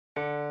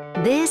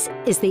This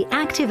is the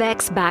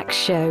ActiveX Back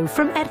Show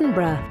from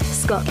Edinburgh,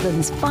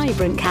 Scotland's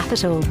vibrant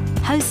capital.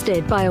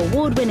 Hosted by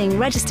award-winning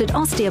registered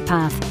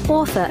osteopath,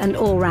 author and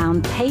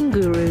all-round pain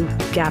guru,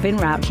 Gavin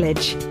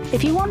Routledge.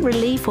 If you want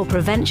relief or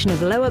prevention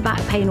of lower back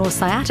pain or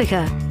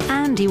sciatica,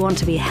 and you want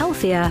to be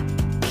healthier,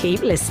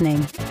 keep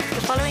listening.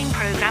 The following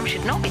programme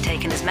should not be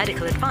taken as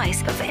medical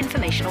advice, but for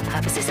informational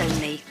purposes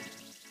only.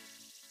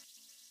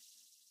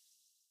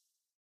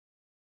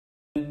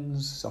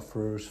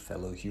 Sufferers,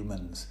 fellow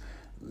humans,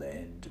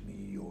 lend me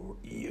your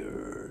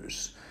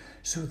ears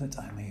so that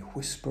I may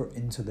whisper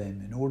into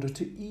them in order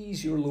to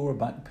ease your lower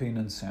back pain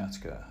and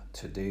sciatica.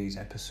 Today's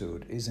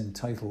episode is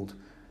entitled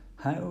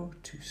How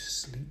to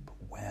Sleep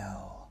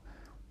Well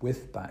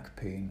with Back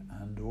Pain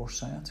and or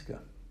Sciatica.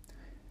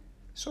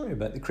 Sorry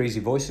about the crazy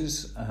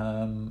voices.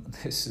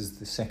 This is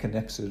the second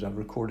episode I've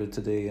recorded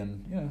today,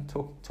 and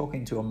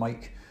talking to a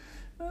mic.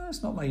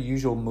 It's not my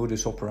usual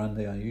modus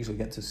operandi. I usually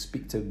get to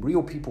speak to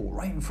real people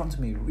right in front of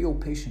me, real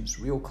patients,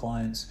 real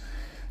clients.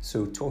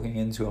 So talking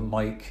into a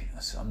mic,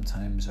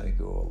 sometimes I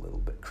go a little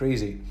bit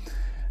crazy,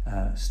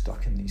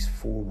 stuck in these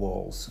four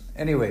walls.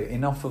 Anyway,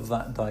 enough of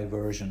that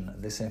diversion.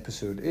 This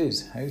episode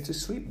is How to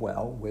Sleep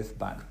Well with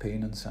Back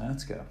Pain and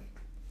Sciatica,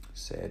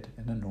 said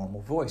in a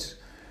normal voice.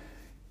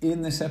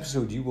 In this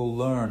episode, you will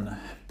learn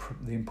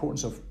the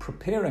importance of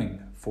preparing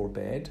for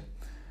bed,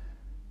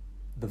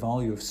 the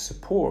value of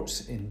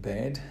supports in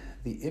bed,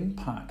 the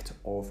impact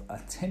of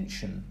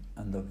attention,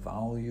 and the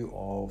value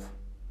of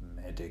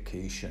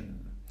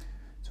medication.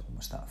 It's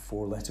almost that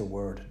four-letter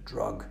word,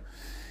 drug.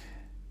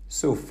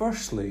 So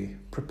firstly,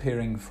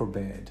 preparing for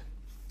bed.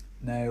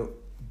 Now,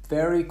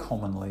 very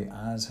commonly,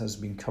 as has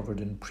been covered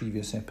in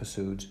previous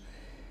episodes,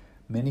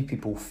 many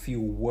people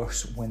feel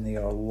worse when they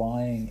are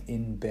lying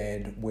in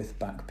bed with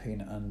back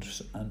pain and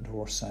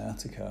or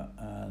sciatica,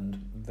 and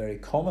very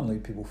commonly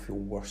people feel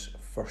worse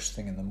first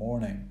thing in the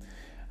morning.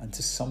 And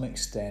to some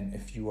extent,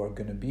 if you are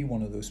going to be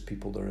one of those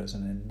people, there is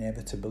an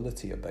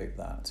inevitability about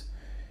that.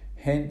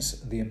 Hence,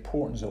 the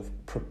importance of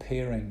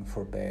preparing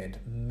for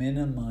bed,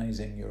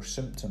 minimizing your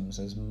symptoms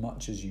as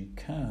much as you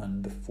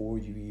can before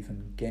you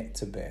even get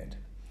to bed.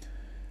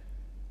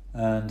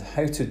 And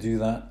how to do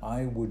that,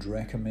 I would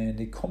recommend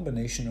a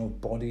combination of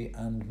body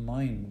and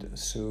mind.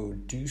 So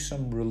do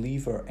some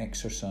reliever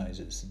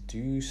exercises,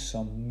 do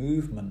some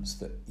movements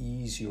that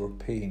ease your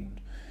pain.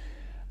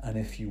 And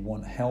if you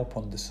want help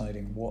on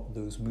deciding what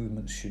those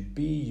movements should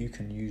be, you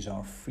can use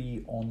our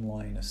free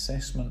online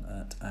assessment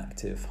at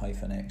activex.co.uk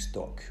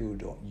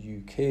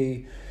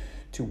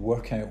to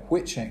work out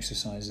which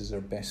exercises are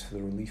best for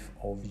the relief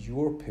of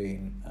your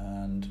pain,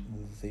 and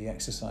the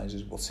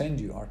exercises we'll send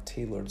you are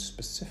tailored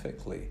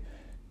specifically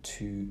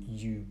to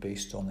you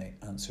based on the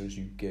answers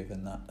you give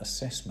in that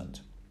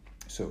assessment.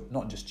 So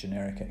not just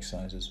generic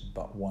exercises,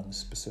 but ones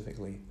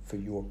specifically for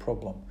your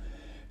problem.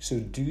 So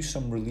do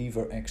some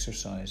reliever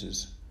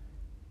exercises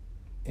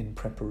in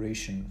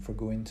preparation for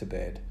going to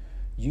bed.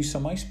 Use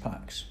some ice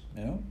packs,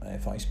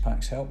 if ice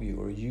packs help you,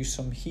 or use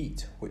some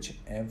heat,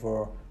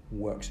 whichever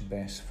works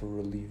best for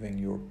relieving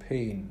your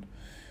pain.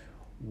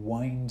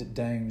 Wind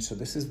down. So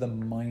this is the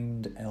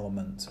mind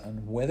element,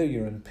 and whether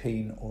you're in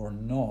pain or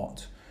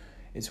not,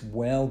 it's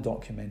well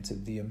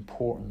documented the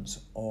importance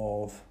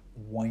of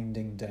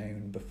winding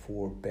down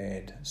before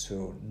bed.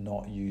 So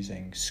not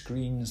using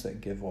screens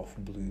that give off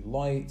blue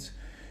light,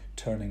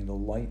 turning the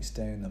lights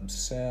down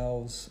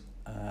themselves,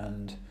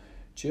 and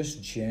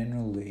just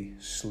generally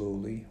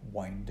slowly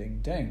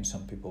winding down.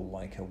 Some people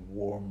like a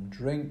warm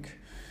drink,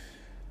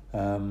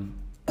 and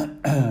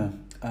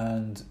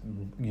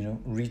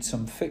read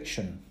some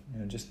fiction.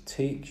 Just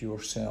take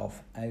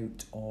yourself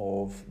out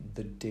of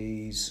the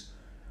day's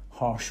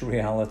harsh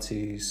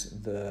realities.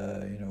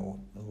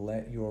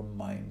 Let your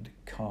mind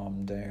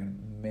calm down.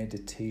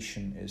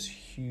 Meditation is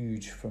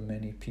huge for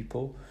many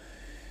people.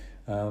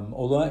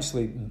 Although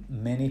actually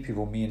many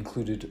people, me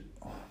included,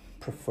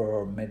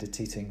 prefer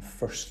meditating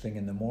first thing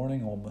in the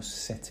morning,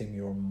 almost setting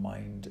your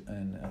mind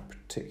in a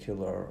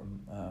particular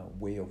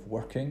way of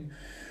working,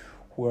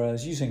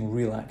 whereas using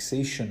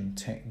relaxation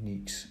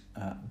techniques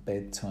at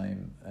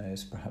bedtime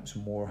is perhaps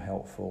more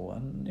helpful.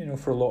 And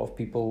for a lot of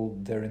people,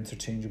 they're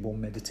interchangeable,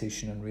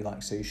 meditation and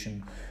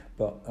relaxation,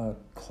 but a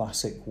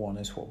classic one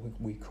is what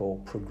we call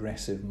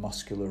progressive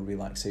muscular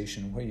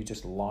relaxation, where you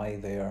just lie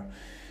there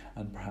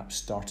and perhaps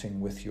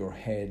starting with your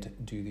head,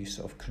 do these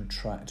sort of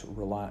contract,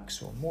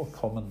 relax, or more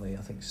commonly,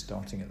 I think,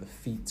 starting at the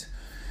feet.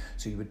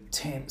 So you would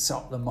tense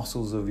up the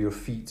muscles of your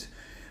feet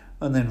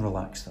and then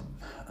relax them,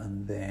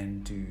 and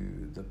then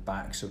do the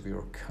backs of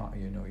your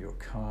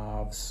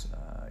calves,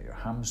 your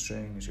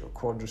hamstrings, your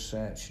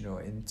quadriceps,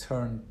 in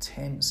turn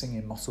tensing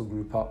a muscle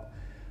group up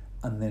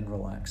and then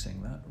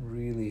relaxing. That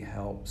really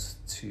helps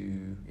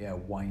to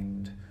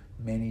wind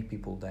many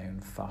people down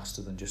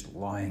faster than just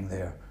lying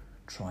there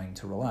trying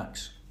to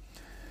relax.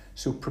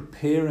 So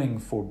preparing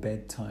for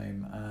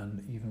bedtime,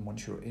 and even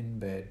once you're in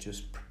bed,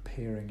 just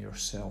preparing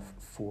yourself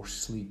for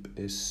sleep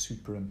is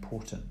super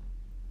important.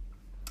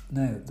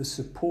 Now, the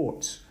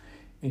supports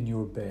in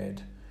your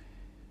bed,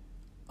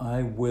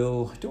 I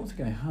don't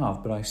think I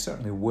have, but I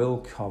certainly will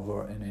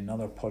cover in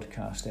another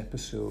podcast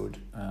episode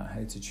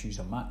how to choose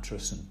a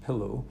mattress and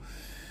pillow.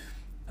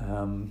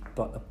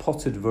 But a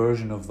potted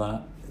version of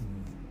that,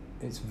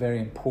 it's very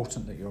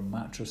important that your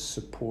mattress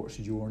supports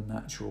your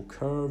natural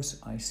curves.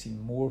 I see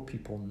more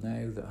people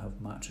now that have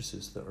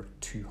mattresses that are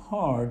too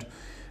hard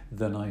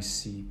than I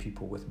see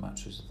people with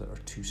mattresses that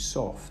are too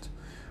soft.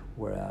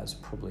 Whereas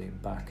probably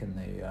back in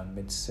the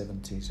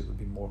mid-70s, it would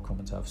be more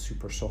common to have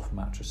super soft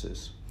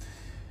mattresses.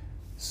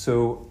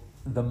 So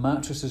the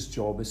mattress's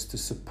job is to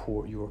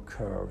support your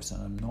curves,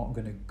 and I'm not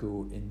going to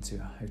go into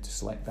how to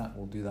select that.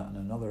 We'll do that in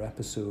another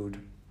episode,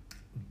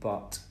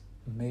 but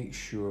make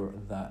sure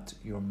that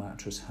your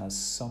mattress has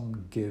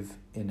some give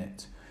in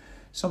it.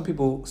 Some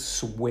people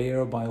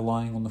swear by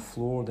lying on the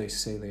floor. They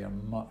say they are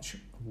much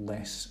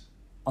less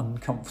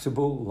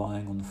uncomfortable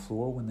lying on the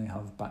floor when they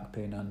have back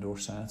pain and or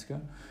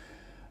sciatica.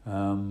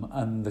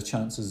 And the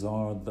chances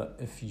are that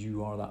if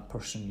you are that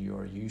person, you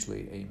are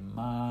usually a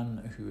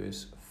man who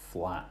is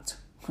flat.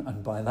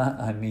 And by that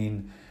I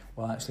mean,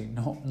 well, actually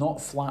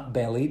not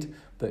flat-bellied,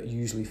 but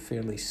usually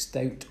fairly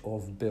stout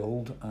of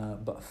build,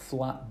 but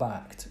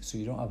flat-backed, so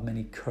you don't have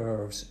many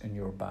curves in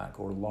your back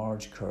or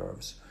large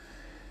curves.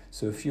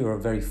 So if you're a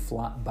very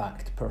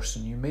flat-backed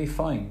person, you may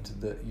find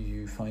that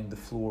you find the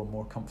floor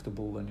more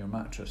comfortable than your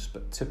mattress,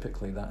 but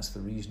typically that's the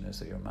reason, is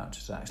that your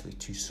mattress is actually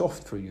too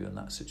soft for you in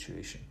that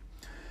situation.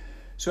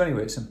 So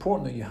anyway, it's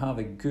important that you have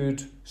a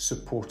good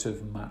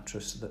supportive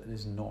mattress that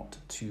is not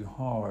too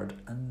hard,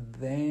 and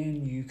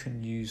then you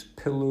can use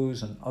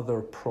pillows and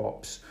other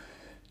props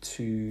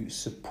to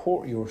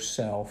support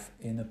yourself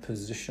in a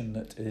position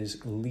that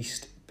is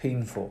least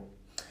painful.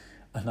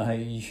 And I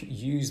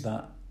use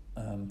that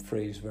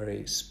phrase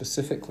very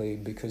specifically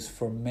because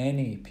for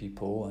many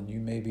people, and you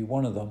may be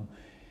one of them,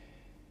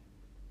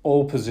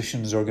 all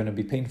positions are going to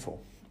be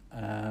painful.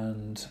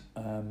 And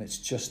it's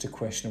just a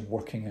question of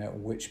working out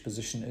which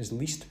position is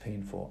least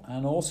painful,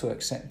 and also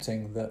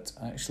accepting that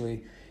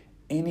actually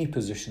any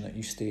position that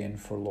you stay in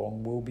for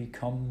long will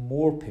become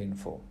more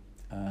painful,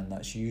 and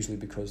that's usually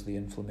because the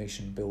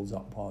inflammation builds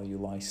up while you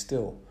lie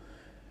still.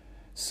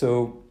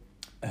 So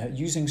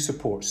using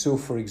support, so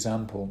for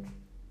example,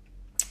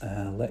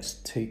 let's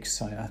take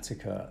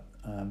sciatica,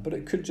 but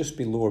it could just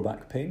be lower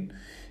back pain.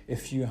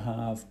 If you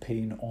have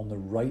pain on the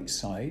right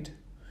side,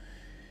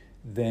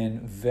 then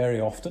very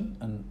often,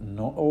 and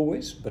not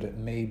always, but it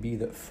may be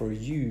that for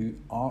you,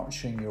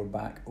 arching your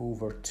back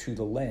over to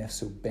the left,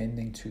 so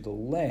bending to the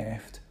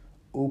left,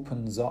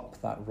 opens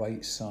up that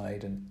right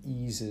side and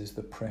eases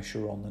the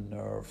pressure on the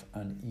nerve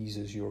and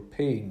eases your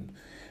pain.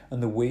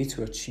 And the way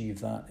to achieve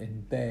that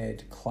in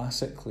bed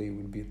classically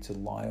would be to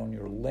lie on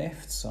your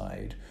left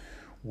side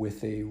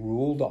with a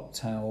rolled up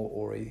towel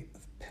or a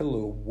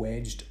pillow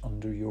wedged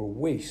under your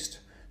waist,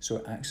 so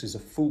it acts as a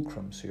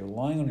fulcrum. So you're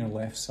lying on your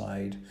left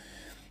side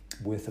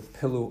with a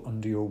pillow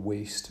under your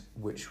waist,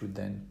 which would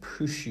then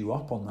push you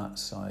up on that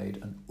side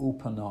and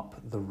open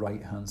up the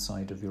right hand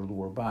side of your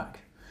lower back.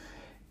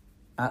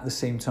 At the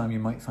same time, you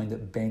might find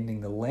that bending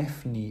the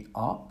left knee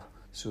up,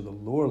 so the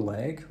lower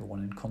leg, the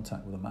one in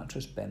contact with the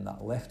mattress, bend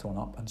that left one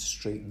up and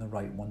straighten the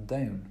right one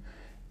down.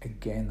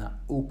 Again, that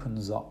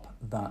opens up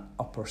that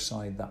upper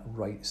side, that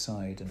right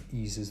side, and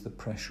eases the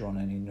pressure on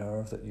any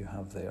nerve that you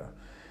have there.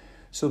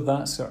 So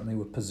that's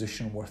certainly a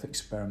position worth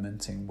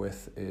experimenting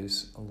with,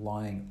 is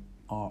lying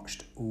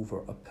arched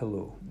over a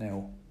pillow.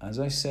 Now, as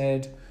I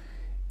said,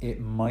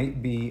 it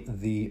might be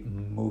the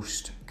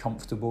most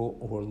comfortable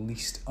or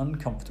least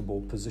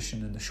uncomfortable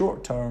position in the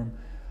short term,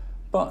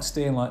 but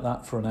staying like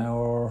that for an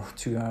hour,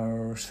 2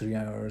 hours, 3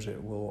 hours,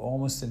 it will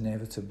almost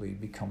inevitably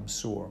become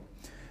sore.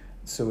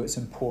 So it's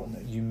important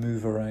that you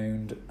move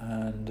around,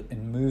 and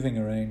in moving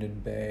around in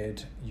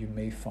bed, you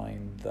may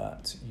find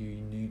that you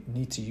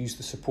need to use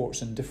the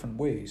supports in different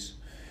ways.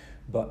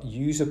 But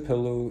use a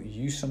pillow,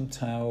 use some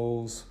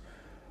towels,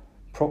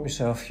 prop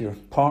yourself. Your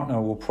partner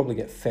will probably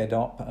get fed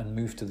up and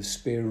move to the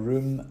spare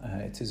room.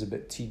 It is a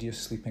bit tedious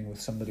sleeping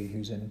with somebody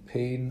who's in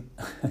pain.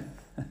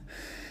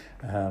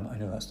 I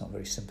know that's not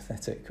very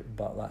sympathetic,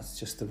 but that's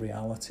just the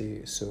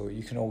reality. So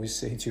you can always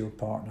say to your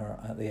partner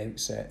at the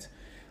outset,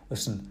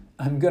 listen,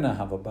 I'm going to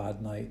have a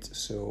bad night,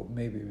 so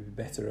maybe it would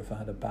be better if I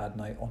had a bad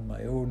night on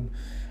my own.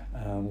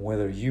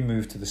 Whether you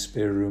move to the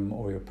spare room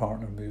or your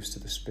partner moves to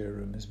the spare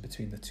room is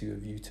between the two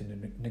of you to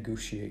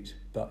negotiate.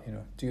 But,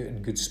 do it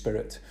in good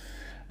spirit.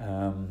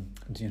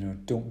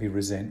 Don't be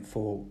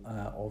resentful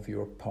of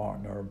your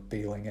partner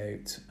bailing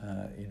out.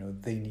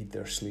 They need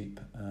their sleep.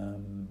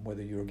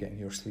 Whether you're getting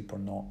your sleep or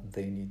not,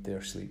 they need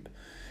their sleep.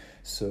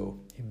 So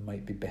you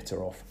might be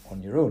better off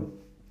on your own.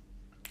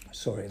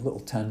 Sorry, a little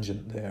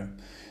tangent there.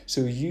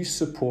 So use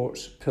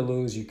supports,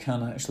 pillows. You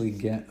can actually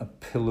get a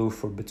pillow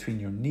for between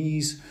your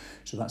knees.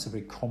 So that's a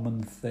very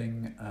common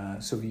thing.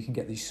 So you can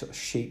get these sort of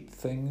shaped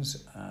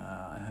things.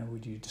 How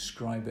would you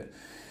describe it?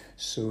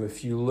 So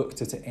if you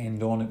looked at it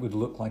end on, it would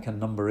look like a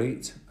number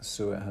 8.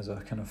 So it has a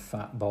kind of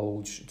fat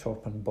bulge,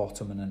 top and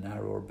bottom, and a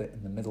narrower bit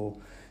in the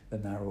middle. The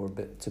narrower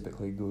bit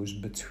typically goes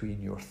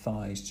between your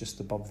thighs, just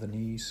above the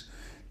knees.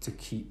 to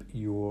keep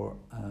your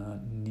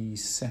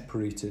knees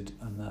separated,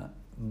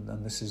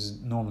 and this is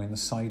normally in the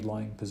side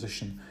lying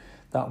position.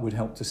 That would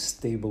help to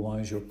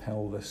stabilise your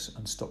pelvis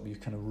and stop you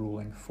kind of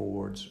rolling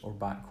forwards or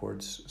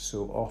backwards.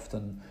 So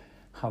often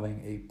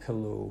having a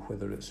pillow,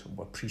 whether it's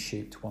a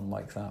pre-shaped one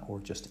like that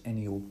or just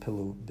any old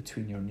pillow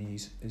between your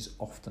knees, is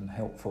often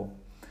helpful.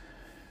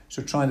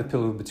 So try the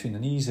pillow between the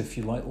knees if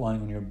you like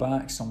lying on your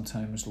back.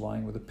 Sometimes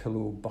lying with a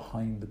pillow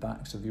behind the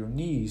backs of your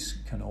knees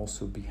can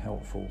also be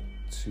helpful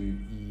to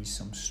ease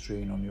some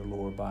strain on your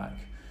lower back.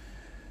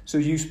 So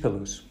use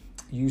pillows,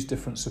 use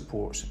different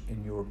supports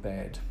in your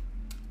bed.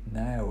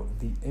 Now,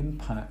 the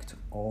impact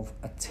of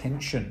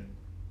attention.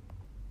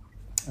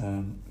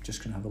 Just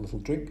going to have a little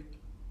drink.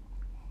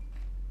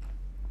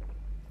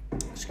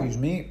 Excuse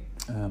me,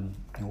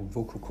 the old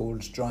vocal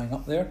cords drying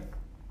up there.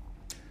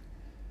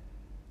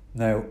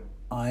 Now,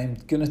 I'm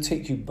going to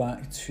take you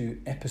back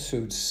to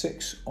episode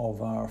 6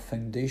 of our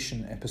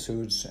foundation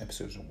episodes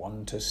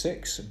 1 to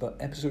 6, but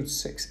episode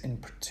 6 in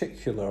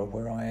particular,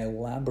 where I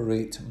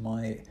elaborate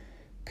my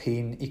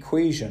pain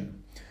equation.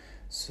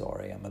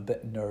 Sorry, I'm a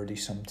bit nerdy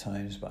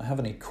sometimes, but I have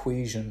an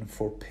equation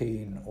for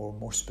pain, or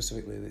more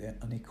specifically,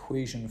 an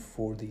equation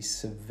for the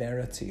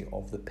severity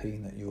of the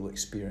pain that you'll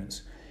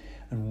experience.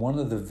 And one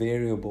of the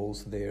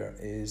variables there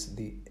is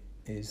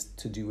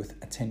to do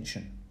with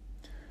attention.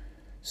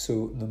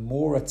 So the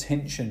more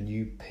attention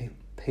you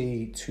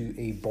pay to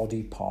a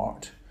body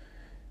part,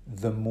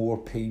 the more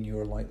pain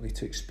you're likely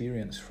to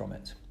experience from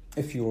it,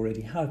 if you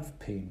already have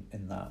pain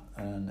in that.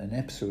 And in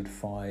episode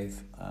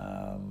 5,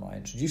 I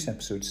introduced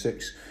episode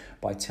 6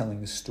 by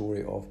telling the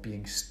story of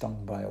being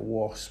stung by a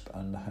wasp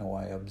and how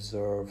I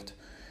observed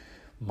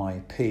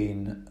my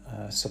pain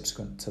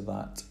subsequent to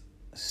that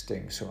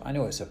sting. So I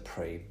know it's a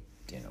pretty,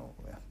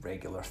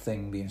 regular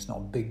thing, it's not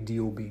a big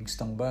deal being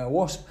stung by a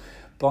wasp,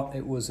 but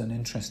it was an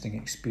interesting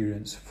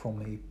experience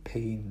from a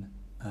pain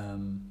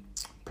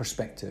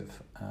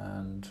perspective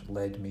and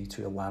led me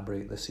to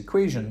elaborate this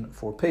equation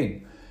for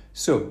pain.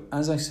 So,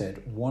 as I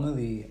said, one of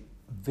the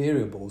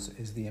variables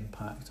is the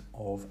impact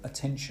of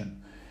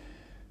attention.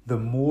 The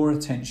more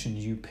attention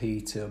you pay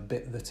to a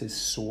bit that is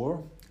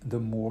sore, the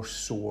more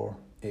sore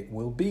it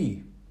will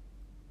be.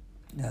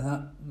 Now,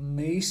 that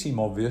may seem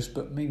obvious,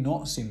 but may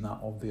not seem that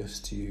obvious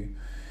to you.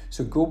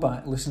 So go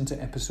back, listen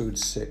to episode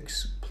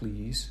 6,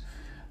 please,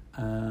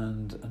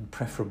 and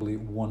preferably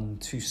 1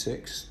 to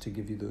 6 to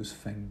give you those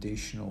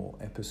foundational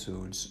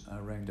episodes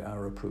around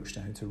our approach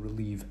to how to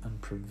relieve and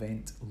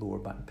prevent lower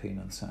back pain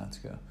and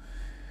sciatica.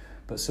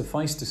 But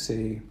suffice to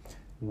say,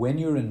 when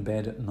you're in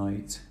bed at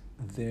night,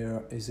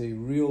 there is a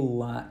real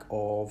lack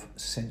of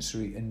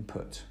sensory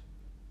input.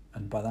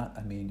 And by that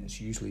I mean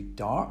it's usually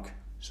dark,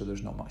 so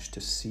there's not much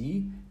to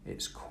see.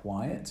 It's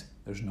quiet,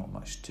 there's not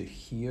much to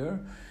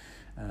hear.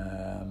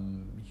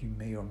 You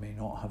may or may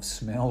not have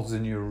smells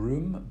in your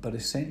room, but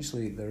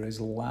essentially there is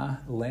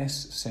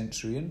less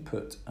sensory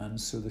input, and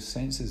so the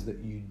senses that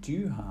you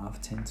do have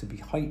tend to be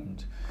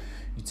heightened.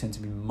 You tend to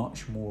be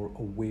much more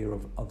aware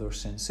of other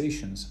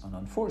sensations, and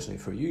unfortunately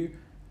for you,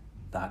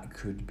 that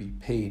could be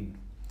pain.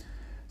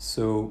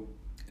 So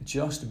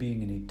just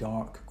being in a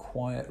dark,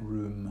 quiet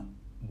room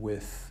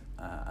with,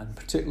 and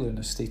particularly in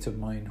a state of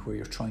mind where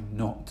you're trying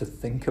not to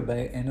think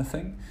about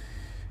anything,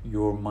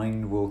 your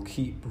mind will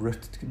keep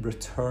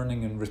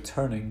returning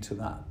to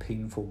that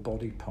painful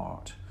body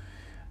part.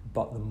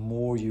 But the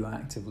more you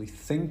actively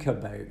think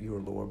about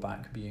your lower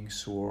back being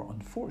sore,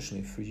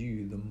 unfortunately for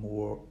you, the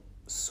more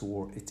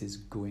sore it is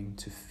going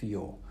to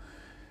feel.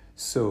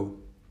 So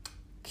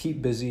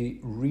keep busy,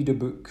 read a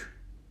book,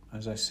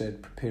 as I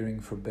said, preparing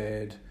for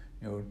bed,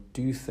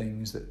 do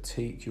things that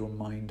take your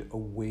mind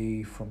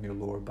away from your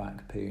lower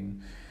back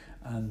pain.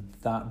 And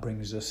that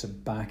brings us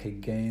back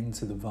again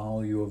to the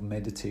value of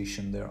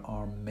meditation. There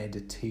are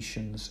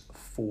meditations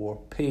for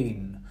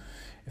pain.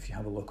 If you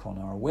have a look on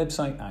our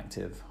website,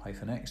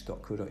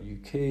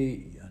 active-x.co.uk,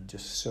 and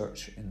just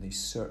search in the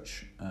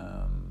search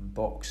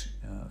box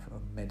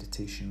for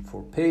meditation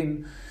for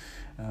pain,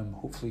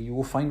 hopefully you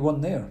will find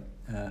one there.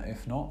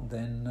 If not,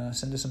 then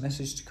send us a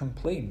message to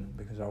complain,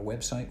 because our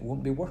website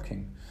won't be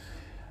working.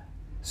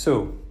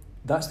 So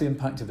that's the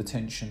impact of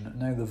attention.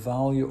 Now, the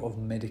value of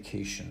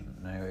medication.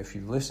 Now, if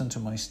you've listened to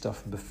my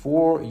stuff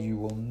before, you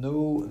will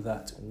know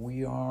that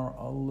we are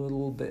a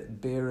little bit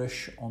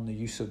bearish on the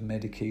use of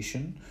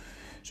medication.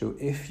 So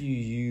if you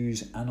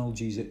use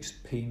analgesics,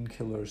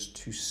 painkillers,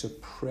 to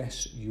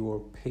suppress your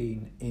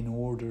pain in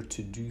order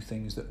to do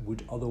things that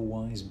would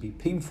otherwise be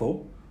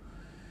painful,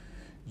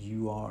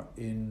 you are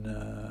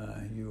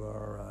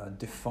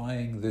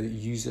defying the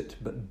use it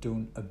but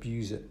don't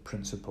abuse it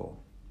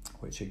principle,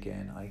 which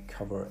again I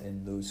cover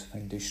in those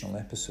foundational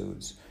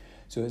episodes.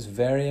 So it's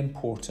very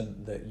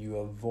important that you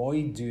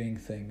avoid doing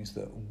things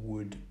that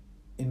would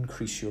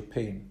increase your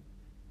pain.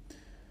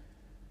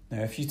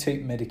 Now, if you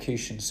take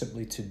medication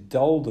simply to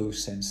dull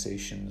those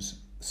sensations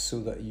so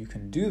that you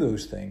can do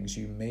those things,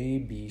 you may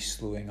be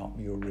slowing up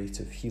your rate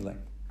of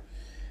healing.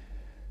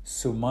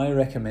 So my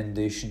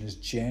recommendation is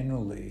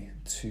generally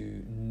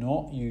to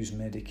not use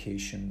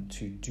medication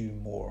to do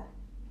more.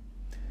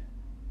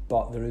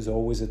 but there is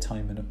always a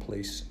time and a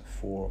place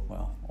for,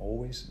 well,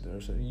 always,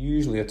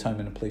 usually a time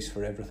and a place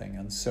for everything,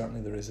 and certainly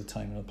there is a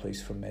time and a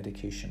place for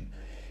medication.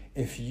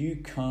 If you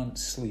can't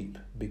sleep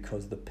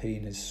because the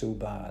pain is so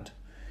bad,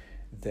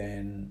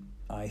 then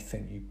I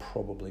think you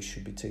probably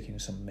should be taking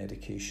some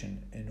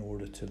medication in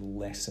order to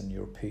lessen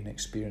your pain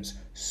experience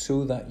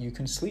so that you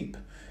can sleep.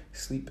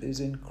 Sleep is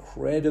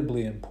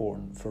incredibly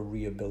important for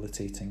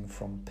rehabilitating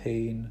from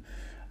pain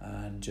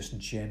and just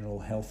general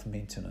health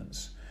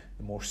maintenance.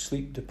 The more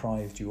sleep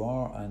deprived you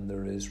are, and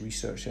there is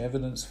research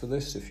evidence for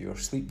this, if you're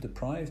sleep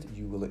deprived,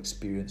 you will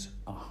experience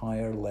a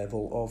higher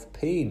level of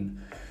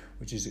pain,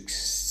 which is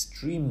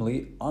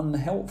extremely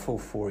unhelpful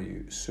for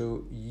you.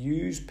 So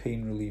use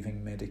pain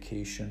relieving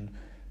medication,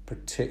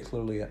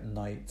 particularly at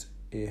night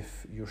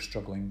if you're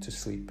struggling to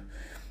sleep.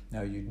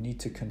 Now, you'd need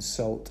to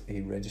consult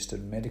a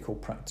registered medical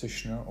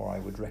practitioner, or I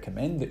would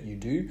recommend that you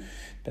do.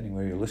 Depending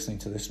where you're listening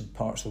to this in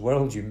parts of the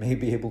world, you may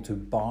be able to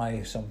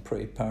buy some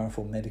pretty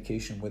powerful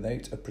medication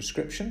without a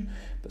prescription,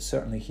 but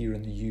certainly here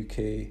in the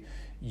UK,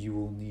 you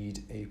will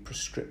need a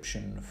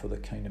prescription for the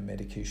kind of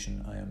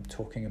medication I am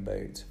talking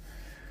about.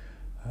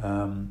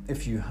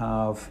 If you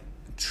have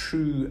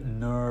true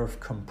nerve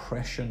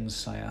compression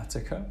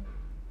sciatica,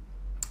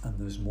 and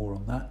there's more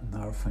on that in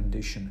our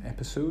foundation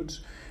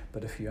episodes,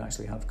 but if you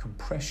actually have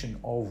compression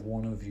of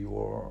one of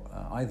your,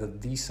 either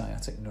the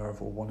sciatic nerve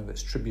or one of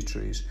its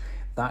tributaries,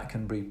 that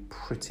can be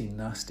pretty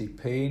nasty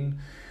pain,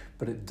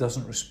 but it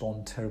doesn't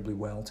respond terribly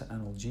well to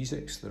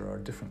analgesics. There are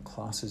different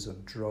classes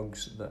of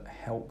drugs that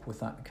help with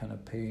that kind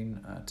of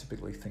pain,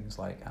 typically things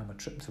like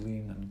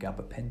amitriptyline and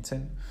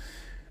gabapentin.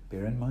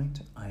 Bear in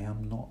mind, I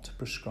am not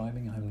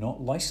prescribing, I'm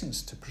not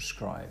licensed to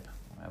prescribe.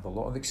 I have a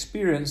lot of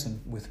experience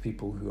with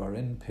people who are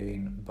in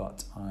pain,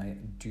 but I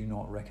do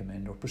not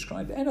recommend or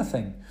prescribe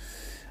anything.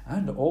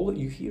 And all that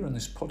you hear on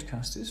this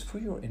podcast is for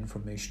your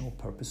informational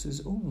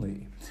purposes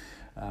only.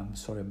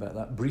 Sorry about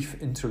that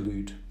brief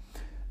interlude.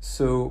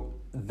 So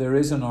there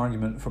is an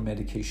argument for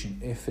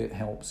medication if it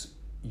helps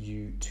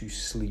you to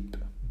sleep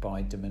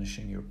by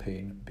diminishing your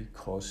pain,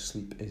 because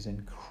sleep is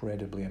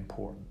incredibly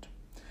important.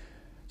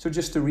 So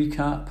just to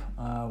recap,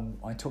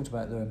 I talked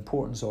about the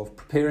importance of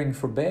preparing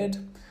for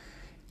bed,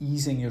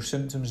 easing your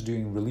symptoms,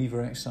 doing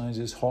reliever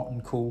exercises, hot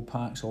and cold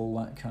packs, all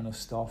that kind of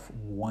stuff,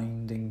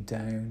 winding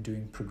down,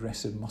 doing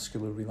progressive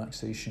muscular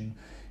relaxation,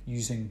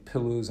 using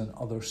pillows and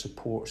other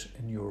supports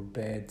in your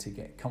bed to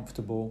get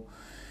comfortable,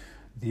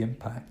 the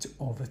impact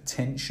of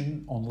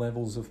attention on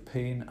levels of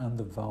pain, and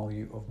the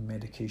value of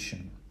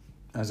medication.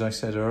 As I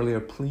said earlier,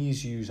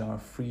 please use our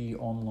free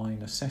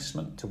online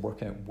assessment to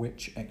work out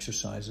which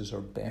exercises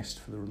are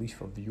best for the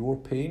relief of your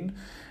pain,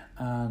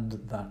 and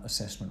that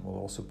assessment will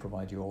also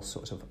provide you all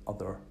sorts of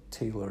other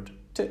tailored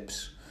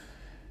tips.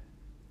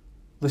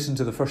 Listen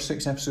to the first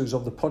 6 episodes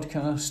of the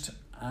podcast,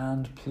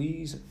 and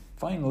please,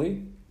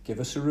 finally, give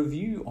us a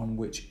review on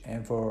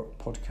whichever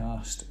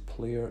podcast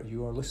player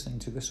you are listening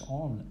to this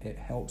on. It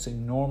helps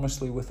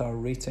enormously with our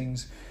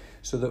ratings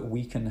so that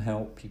we can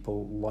help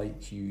people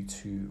like you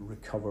to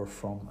recover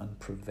from and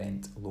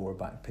prevent lower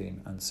back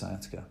pain and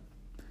sciatica.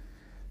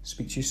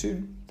 Speak to you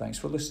soon. Thanks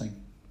for listening.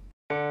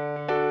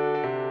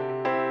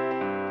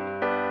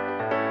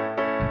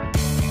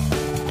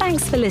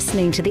 Thanks for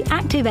listening to the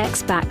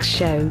ActiveX Back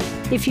Show.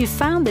 If you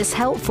found this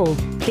helpful,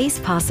 please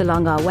pass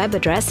along our web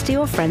address to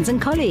your friends and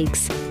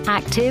colleagues,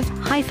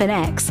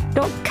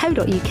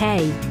 active-x.co.uk,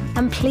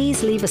 and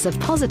please leave us a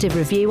positive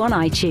review on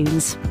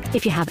iTunes.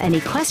 If you have any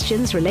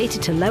questions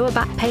related to lower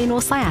back pain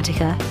or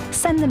sciatica,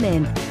 send them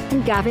in,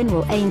 and Gavin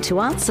will aim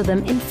to answer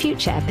them in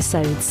future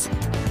episodes.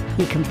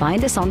 You can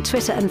find us on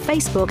Twitter and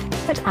Facebook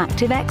at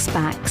ActiveX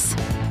Backs.